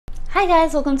Hi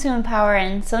guys, welcome to Empower.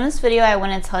 And so in this video I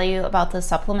want to tell you about the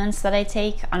supplements that I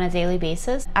take on a daily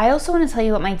basis. I also want to tell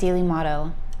you about my daily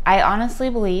motto. I honestly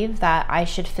believe that I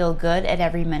should feel good at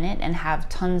every minute and have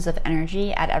tons of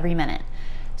energy at every minute.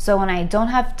 So when I don't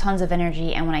have tons of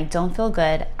energy and when I don't feel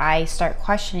good, I start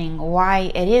questioning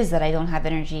why it is that I don't have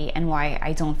energy and why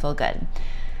I don't feel good.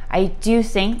 I do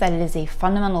think that it is a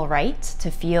fundamental right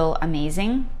to feel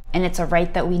amazing, and it's a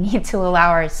right that we need to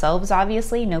allow ourselves,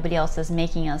 obviously. Nobody else is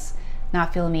making us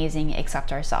not feel amazing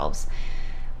except ourselves.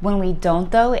 When we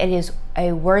don't though, it is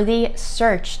a worthy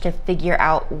search to figure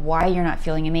out why you're not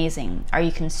feeling amazing. Are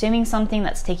you consuming something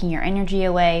that's taking your energy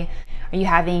away? Are you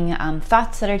having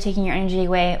thoughts that are taking your energy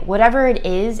away? Whatever it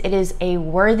is a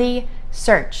worthy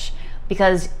search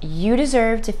because you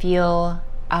deserve to feel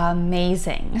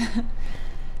amazing.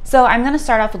 So I'm gonna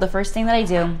start off with the first thing that I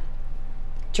do.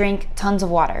 Drink tons of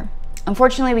water.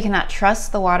 Unfortunately, we cannot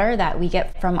trust the water that we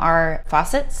get from our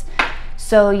faucets.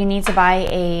 So you need to buy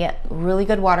a really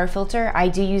good water filter. I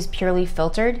do use Purely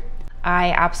Filtered.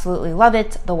 I absolutely love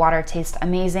it. The water tastes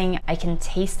amazing. I can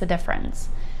taste the difference.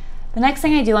 The next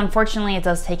thing I do, unfortunately, it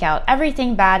does take out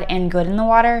everything bad and good in the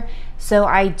water. So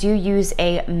I do use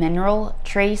a mineral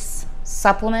trace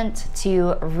supplement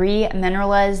to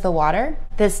re-mineralize the water.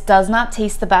 This does not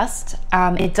taste the best.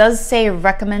 It does say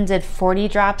recommended 40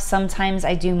 drops. Sometimes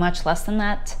I do much less than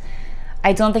that.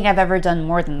 I don't think I've ever done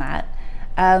more than that.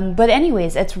 But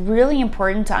anyways, it's really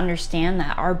important to understand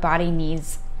that our body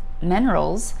needs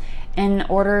minerals in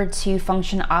order to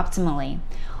function optimally.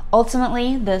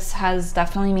 Ultimately, this has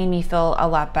definitely made me feel a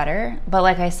lot better. But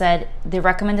like I said, the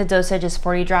recommended dosage is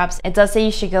 40 drops. It does say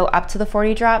you should go up to the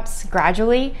 40 drops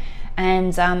gradually.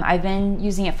 And I've been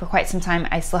using it for quite some time.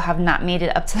 I still have not made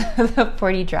it up to the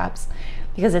 40 drops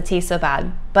because it tastes so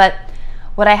bad. But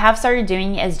what I have started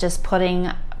doing is just putting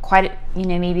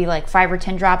maybe like 5 or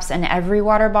 10 drops in every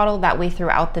water bottle. That way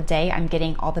throughout the day, I'm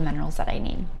getting all the minerals that I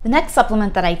need. The next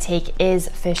supplement that I take is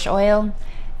fish oil.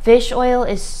 Fish oil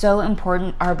is so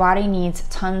important. Our body needs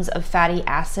tons of fatty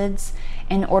acids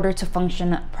in order to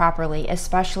function properly,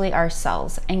 especially our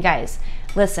cells. And guys,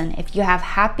 listen, if you have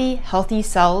happy, healthy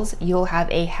cells, you'll have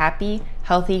a happy,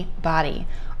 healthy body.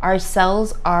 Our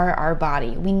cells are our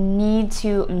body. We need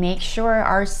to make sure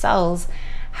our cells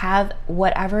have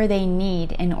whatever they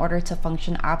need in order to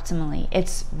function optimally.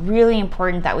 It's really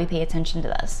important that we pay attention to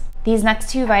this. These next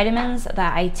two vitamins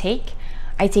that I take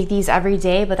these every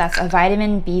day, but that's a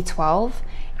vitamin B12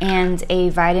 and a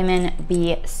vitamin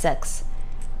B6.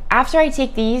 After I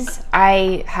take these,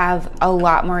 I have a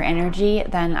lot more energy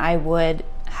than I would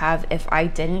have if I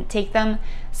didn't take them.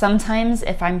 Sometimes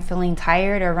if I'm feeling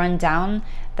tired or run down,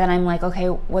 then I'm like, okay,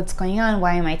 what's going on?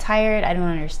 Why am I tired? I don't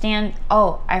understand.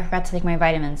 Oh, I forgot to take my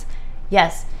vitamins.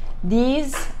 Yes,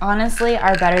 these honestly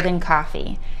are better than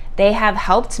coffee. They have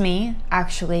helped me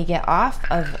actually get off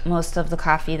of most of the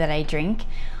coffee that I drink.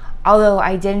 Although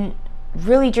I didn't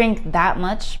really drink that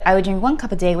much. I would drink 1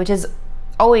 cup a day, which has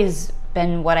always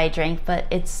been what I drank, but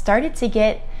it started to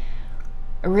get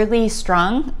really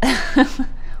strong.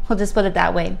 We'll just put it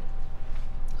that way.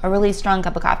 A really strong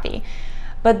cup of coffee.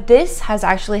 But this has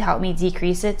actually helped me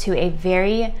decrease it to a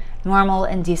very normal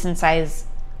and decent size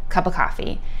cup of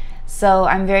coffee. So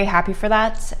I'm very happy for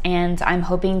that, and I'm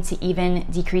hoping to even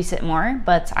decrease it more,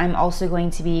 but I'm also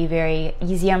going to be very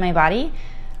easy on my body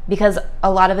because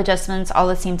a lot of adjustments all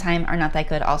at the same time are not that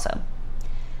good also.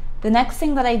 The next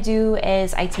thing that I do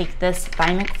is I take this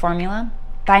Thymic Formula.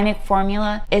 Thymic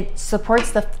Formula, it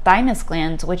supports the thymus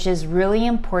gland, which is really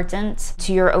important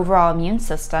to your overall immune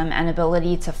system and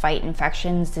ability to fight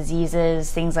infections,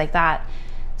 diseases, things like that.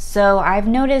 So I've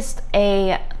noticed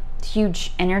a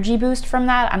huge energy boost from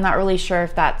that. I'm not really sure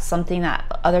if that's something that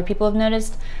other people have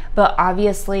noticed, but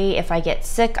obviously if I get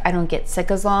sick, I don't get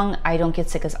sick as long, I don't get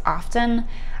sick as often.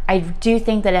 I do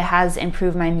think that it has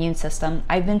improved my immune system.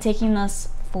 I've been taking this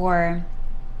for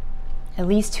at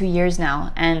least 2 years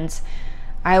now, and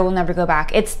I will never go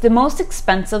back. It's the most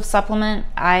expensive supplement,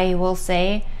 I will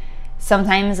say.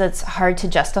 Sometimes it's hard to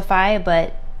justify,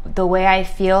 but the way I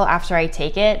feel after I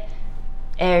take it,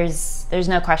 there's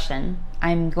no question.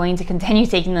 I'm going to continue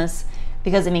taking this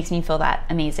because it makes me feel that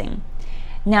amazing.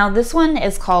 Now this one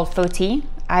is called Foti.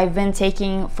 I've been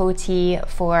taking Foti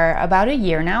for about a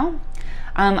year now.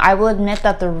 I will admit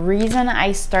that the reason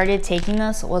I started taking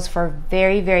this was for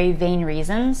very, very vain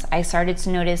reasons. I started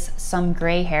to notice some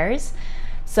gray hairs.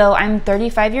 So I'm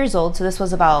 35 years old, so this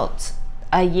was about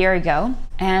a year ago.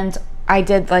 And I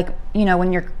did, like, you know,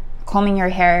 when you're combing your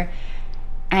hair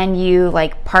and you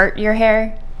like part your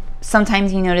hair,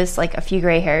 sometimes you notice like a few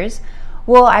gray hairs.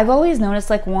 Well, I've always noticed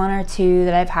like 1 or 2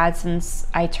 that I've had since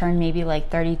I turned maybe like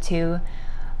 32.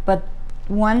 But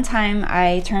one time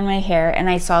I turned my hair and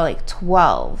I saw like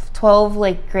 12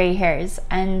 like gray hairs,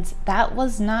 and that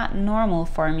was not normal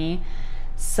for me.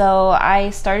 So I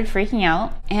started freaking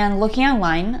out and looking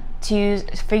online to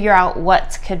figure out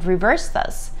what could reverse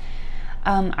this.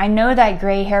 I know that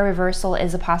gray hair reversal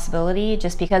is a possibility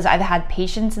just because I've had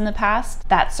patients in the past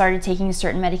that started taking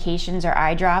certain medications or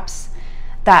eye drops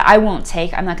that I won't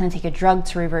take. I'm not going to take a drug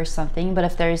to reverse something, but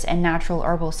if there's a natural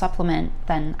herbal supplement,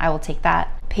 then I will take that.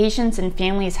 Patients and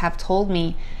families have told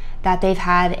me that they've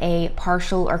had a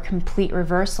partial or complete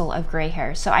reversal of gray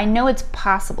hair. So I know it's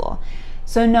possible.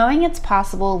 So knowing it's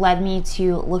possible led me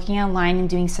to looking online and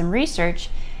doing some research,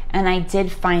 and I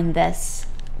did find this,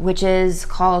 which is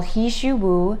called He Shou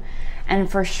Wu, and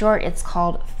for short it's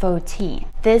called Faux Tea.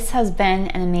 This has been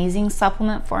an amazing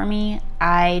supplement for me.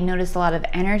 I noticed a lot of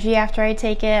energy after I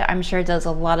take it. I'm sure it does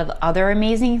a lot of other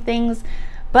amazing things,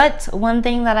 but one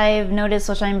thing that I've noticed,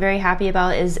 which I'm very happy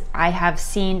about, is I have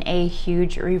seen a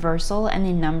huge reversal in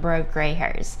the number of gray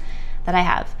hairs that I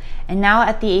have. And now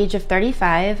at the age of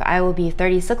 35, I will be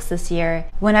 36 this year.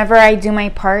 Whenever I do my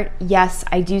part, yes,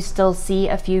 I do still see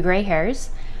a few gray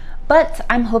hairs, but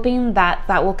I'm hoping that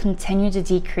that will continue to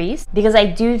decrease, because I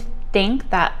do think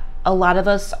that a lot of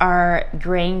us are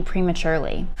graying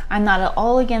prematurely. I'm not at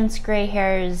all against gray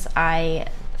hairs. I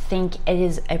think it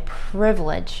is a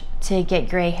privilege to get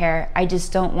gray hair. I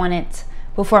just don't want it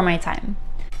before my time.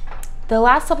 The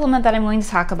last supplement that I'm going to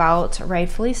talk about,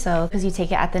 rightfully so, because you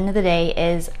take it at the end of the day,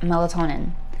 is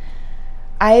melatonin.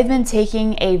 I've been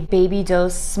taking a baby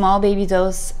dose, small baby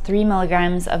dose, 3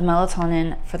 milligrams of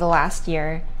melatonin for the last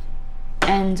year.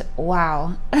 And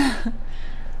wow,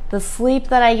 the sleep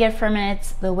that I get from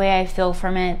it, the way I feel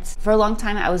from it. For a long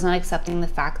time, I was not accepting the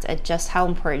fact of just how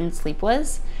important sleep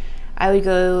was. I would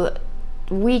go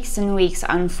weeks and weeks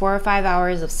on 4 or 5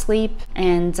 hours of sleep,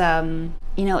 and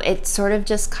you know, it sort of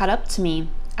just caught up to me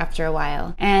after a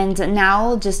while. And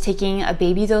now just taking a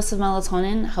baby dose of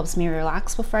melatonin helps me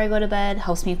relax before I go to bed,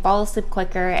 helps me fall asleep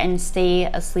quicker and stay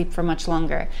asleep for much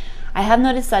longer. I have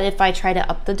noticed that if I try to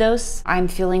up the dose, I'm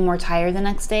feeling more tired the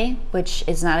next day, which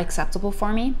is not acceptable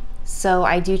for me. So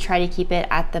I do try to keep it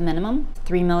at the minimum,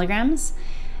 3 milligrams,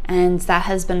 and that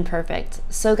has been perfect.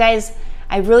 So guys,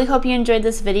 I really hope you enjoyed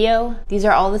this video. These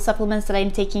are all the supplements that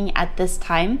I'm taking at this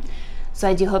time. So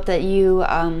I do hope that you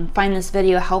find this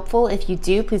video helpful. If you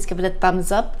do, please give it a thumbs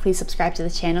up. Please subscribe to the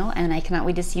channel, and I cannot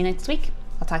wait to see you next week.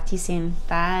 I'll talk to you soon.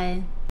 Bye.